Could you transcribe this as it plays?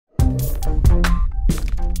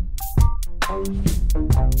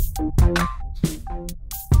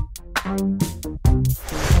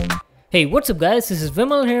Hey, what's up guys, this is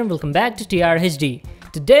Vimal here and welcome back to TRHD.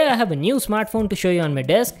 Today I have a new smartphone to show you on my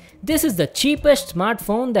desk. This is the cheapest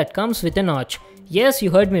smartphone that comes with a notch. Yes,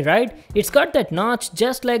 you heard me right, it's got that notch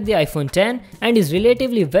just like the iPhone 10 and is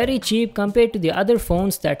relatively very cheap compared to the other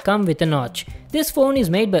phones that come with a notch. This phone is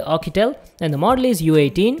made by Oukitel and the model is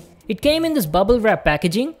U18. It came in this bubble wrap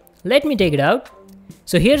packaging. Let me take it out.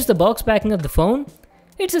 So here's the box packing of the phone.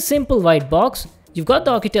 It's a simple white box. You've got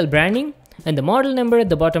the Oukitel branding and the model number at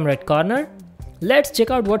the bottom right corner. Let's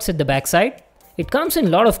check out what's at the back side. It comes in a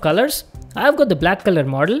lot of colors. I've got the black color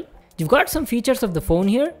model. You've got some features of the phone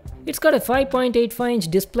here. It's got a 5.85-inch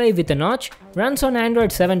display with a notch, runs on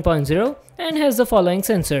Android 7.0 and has the following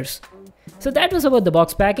sensors. So that was about the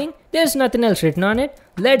box packing. There's nothing else written on it.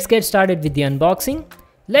 Let's get started with the unboxing.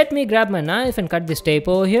 Let me grab my knife and cut this tape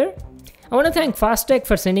over here. I want to thank Fastech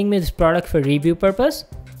for sending me this product for review purpose.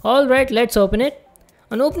 Alright, let's open it.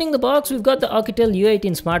 On opening the box, we've got the Oukitel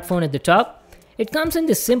U18 smartphone at the top. It comes in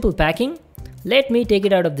this simple packing. Let me take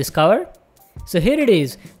it out of this cover. So here it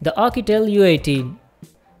is, the Oukitel U18.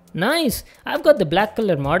 Nice! I've got the black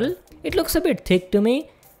color model. It looks a bit thick to me.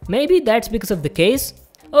 Maybe that's because of the case.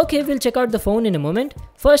 Okay, we'll check out the phone in a moment.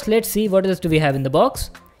 First, let's see what else do we have in the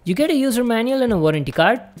box. You get a user manual and a warranty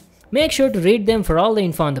card. Make sure to read them for all the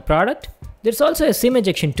info on the product. There's also a SIM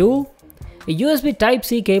ejection tool, a USB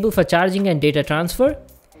Type-C cable for charging and data transfer,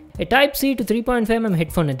 a Type-C to 3.5mm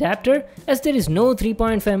headphone adapter as there is no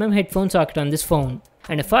 3.5mm headphone socket on this phone,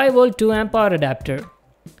 and a 5V 2A power adapter.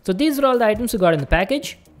 So these are all the items we got in the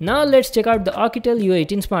package. Now let's check out the Oukitel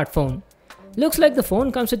U18 smartphone. Looks like the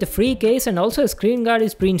phone comes with a free case and also a screen guard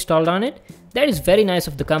is pre-installed on it. That is very nice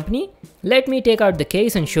of the company. Let me take out the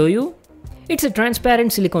case and show you. It's a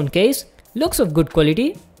transparent silicone case, looks of good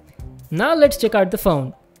quality. Now let's check out the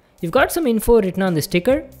phone. You've got some info written on the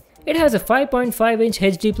sticker. It has a 5.5-inch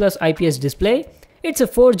HD Plus IPS display. It's a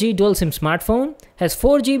 4G dual SIM smartphone, has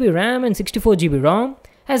 4GB RAM and 64GB ROM,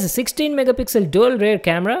 has a 16-megapixel dual rear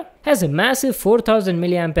camera, has a massive 4000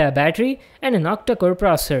 mAh battery and an octa-core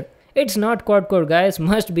processor. It's not quad-core guys,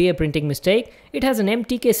 must be a printing mistake. It has an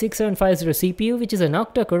MTK6750 CPU which is an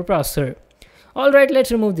octa-core processor. Alright,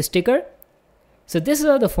 let's remove the sticker. So this is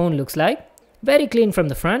how the phone looks like. Very clean from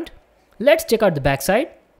the front. Let's check out the back side.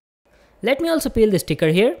 Let me also peel the sticker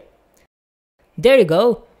here. There you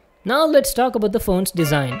go. Now let's talk about the phone's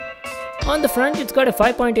design. On the front, it's got a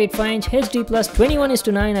 5.85-inch HD Plus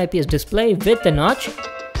 21:9 IPS display with a notch.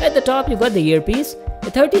 At the top, you've got the earpiece,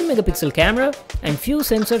 a 13-megapixel camera, and few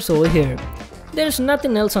sensors over here. There's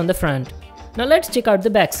nothing else on the front. Now let's check out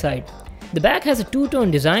the back side. The back has a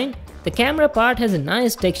two-tone design. The camera part has a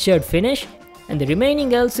nice textured finish, and the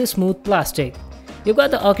remaining else is smooth plastic. You've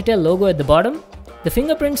got the Oukitel logo at the bottom. The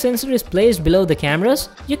fingerprint sensor is placed below the cameras.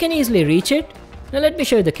 You can easily reach it. Now let me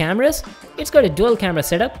show you the cameras. It's got a dual camera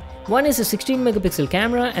setup. One is a 16-megapixel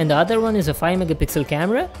camera and the other one is a 5-megapixel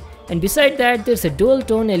camera. And beside that, there's a dual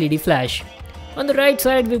tone LED flash. On the right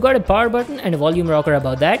side, we've got a power button and a volume rocker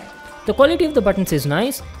above that. The quality of the buttons is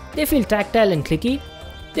nice. They feel tactile and clicky.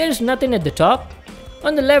 There's nothing at the top.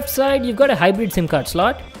 On the left side, you've got a hybrid SIM card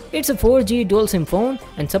slot. It's a 4G dual SIM phone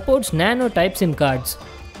and supports nano type SIM cards.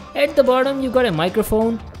 At the bottom, you've got a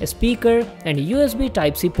microphone, a speaker, and a USB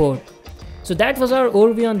Type-C port. So that was our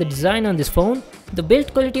overview on the design on this phone. The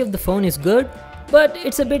build quality of the phone is good, but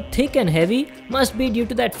it's a bit thick and heavy, must be due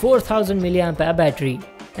to that 4000 mAh battery.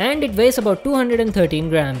 And it weighs about 213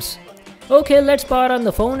 grams. Okay, let's power on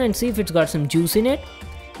the phone and see if it's got some juice in it.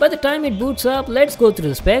 By the time it boots up, let's go through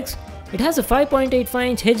the specs. It has a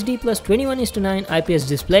 5.85-inch HD Plus 21:9 IPS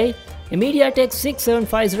display, a MediaTek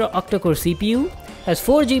 6750 octa-core CPU, has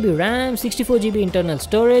 4GB RAM, 64GB internal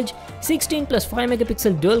storage, 16 plus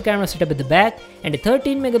 5-megapixel dual camera setup at the back, and a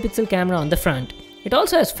 13-megapixel camera on the front. It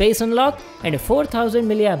also has face unlock and a 4000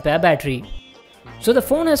 mAh battery. So the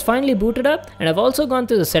phone has finally booted up and I've also gone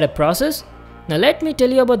through the setup process. Now let me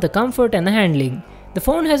tell you about the comfort and the handling. The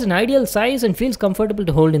phone has an ideal size and feels comfortable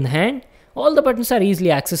to hold in the hand. All the buttons are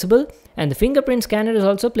easily accessible and the fingerprint scanner is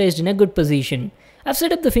also placed in a good position. I've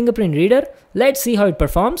set up the fingerprint reader. Let's see how it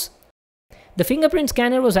performs. The fingerprint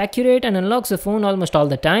scanner was accurate and unlocks the phone almost all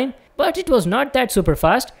the time, but it was not that super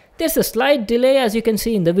fast. There's a slight delay as you can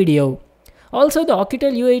see in the video. Also, the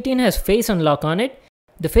Oukitel U18 has face unlock on it.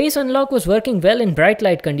 The face unlock was working well in bright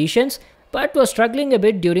light conditions, but was struggling a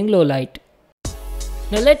bit during low light.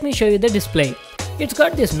 Now let me show you the display. It's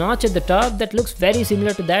got this notch at the top that looks very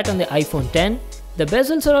similar to that on the iPhone 10. The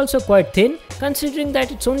bezels are also quite thin considering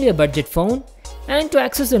that it's only a budget phone. And to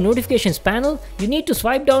access the notifications panel, you need to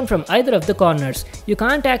swipe down from either of the corners. You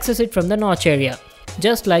can't access it from the notch area.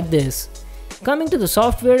 Just like this. Coming to the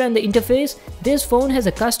software and the interface, this phone has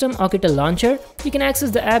a custom Oukitel launcher. You can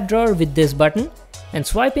access the app drawer with this button. And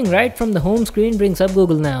swiping right from the home screen brings up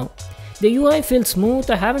Google Now. The UI feels smooth.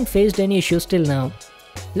 I haven't faced any issues till now.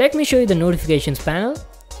 Let me show you the notifications panel.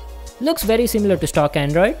 Looks very similar to stock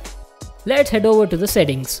Android. Let's head over to the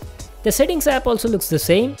settings. The settings app also looks the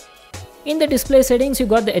same. In the display settings, you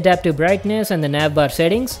got the adaptive brightness and the navbar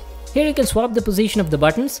settings. Here you can swap the position of the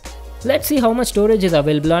buttons. Let's see how much storage is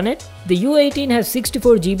available on it. The U18 has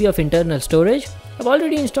 64 GB of internal storage. I've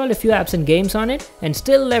already installed a few apps and games on it and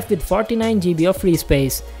still left with 49 GB of free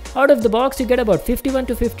space. Out of the box, you get about 51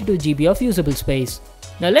 to 52 GB of usable space.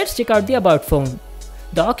 Now let's check out the About phone.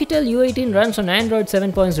 The Oukitel U18 runs on Android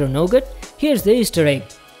 7.0 Nougat. Here's the Easter egg.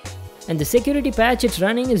 And the security patch it's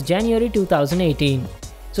running is January 2018.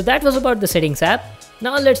 So that was about the settings app.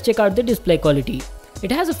 Now let's check out the display quality.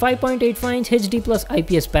 It has a 5.85-inch HD Plus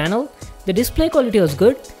IPS panel. The display quality was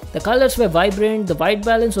good. The colors were vibrant, the white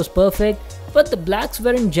balance was perfect, but the blacks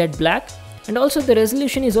weren't jet black. And also the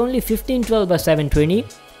resolution is only 1512 by 720,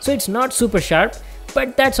 so it's not super sharp,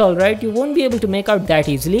 but that's alright, you won't be able to make out that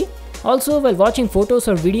easily. Also, while watching photos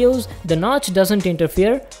or videos, the notch doesn't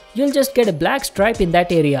interfere. You'll just get a black stripe in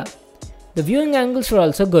that area. The viewing angles were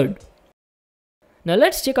also good. Now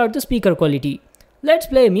let's check out the speaker quality. Let's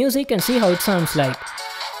play music and see how it sounds like.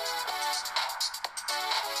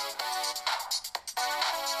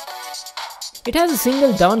 It has a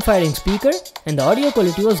single down-firing speaker and the audio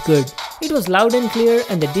quality was good. It was loud and clear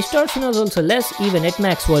and the distortion was also less even at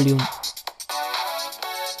max volume.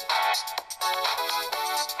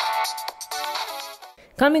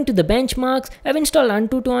 Coming to the benchmarks, I've installed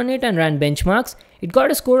Antutu on it and ran benchmarks. It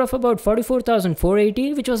got a score of about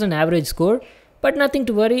 44,480, which was an average score. But nothing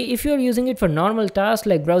to worry, if you're using it for normal tasks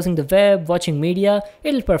like browsing the web, watching media,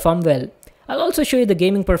 it'll perform well. I'll also show you the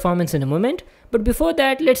gaming performance in a moment, but before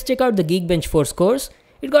that, let's check out the Geekbench 4 scores.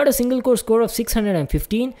 It got a single core score of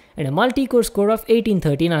 615 and a multi-core score of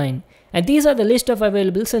 1839. And these are the list of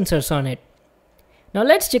available sensors on it. Now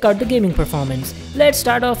let's check out the gaming performance. Let's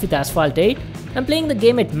start off with Asphalt 8. I'm playing the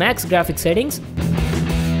game at max graphics settings.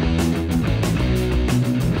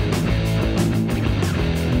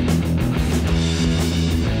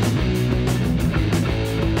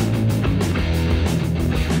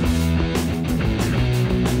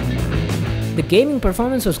 The gaming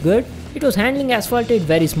performance was good. It was handling Asphalt 8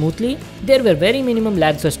 very smoothly. There were very minimum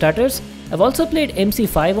lags or stutters. I've also played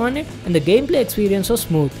MC5 on it and the gameplay experience was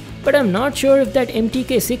smooth. But I'm not sure if that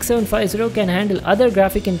MTK 6750 can handle other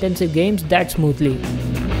graphic intensive games that smoothly.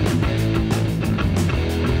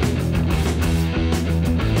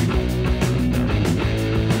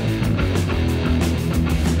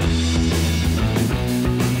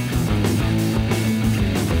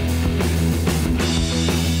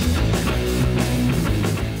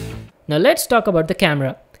 Now let's talk about the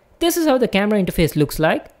camera. This is how the camera interface looks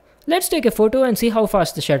like. Let's take a photo and see how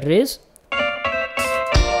fast the shutter is.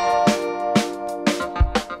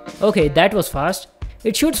 Okay, that was fast.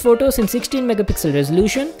 It shoots photos in 16 megapixel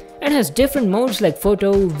resolution and has different modes like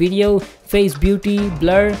photo, video, face beauty,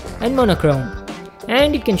 blur and monochrome.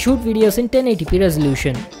 And it can shoot videos in 1080p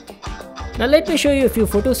resolution. Now let me show you a few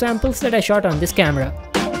photo samples that I shot on this camera.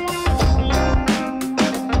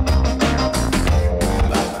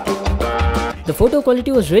 The photo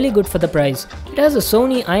quality was really good for the price. It has a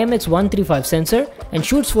Sony IMX135 sensor and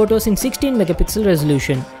shoots photos in 16 megapixel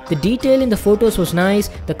resolution. The detail in the photos was nice,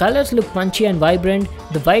 the colors looked punchy and vibrant,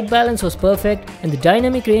 the white balance was perfect and the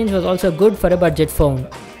dynamic range was also good for a budget phone.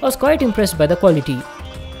 I was quite impressed by the quality.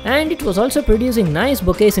 And it was also producing nice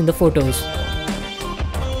bokehs in the photos.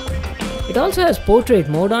 It also has portrait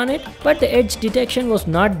mode on it, but the edge detection was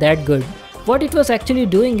not that good. What it was actually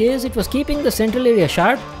doing is, it was keeping the central area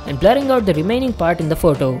sharp and blurring out the remaining part in the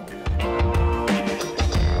photo.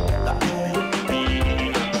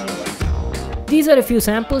 These are a few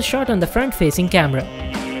samples shot on the front-facing camera.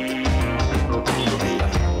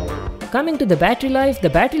 Coming to the battery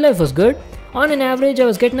life was good. On an average, I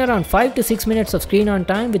was getting around 5 to 6 minutes of screen on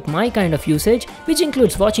time with my kind of usage, which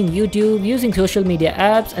includes watching YouTube, using social media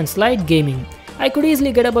apps and slight gaming. I could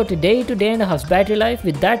easily get about a day to day and a half's battery life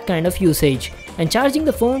with that kind of usage, and charging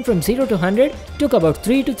the phone from 0 to 100 took about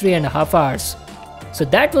 3 to 3.5 hours. So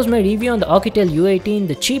that was my review on the Oukitel U18,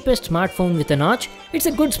 the cheapest smartphone with a notch. It's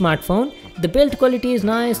a good smartphone, the build quality is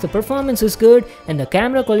nice, the performance is good and the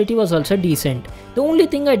camera quality was also decent. The only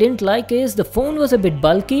thing I didn't like is the phone was a bit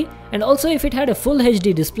bulky, and also if it had a full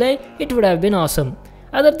HD display, it would have been awesome.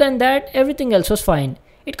 Other than that, everything else was fine.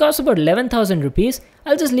 It costs about 11,000 rupees.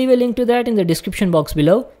 I'll just leave a link to that in the description box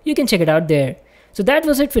below. You can check it out there. So that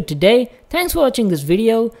was it for today. Thanks for watching this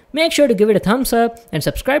video. Make sure to give it a thumbs up and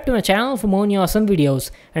subscribe to my channel for more new awesome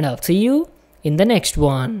videos. And I'll see you in the next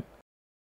one.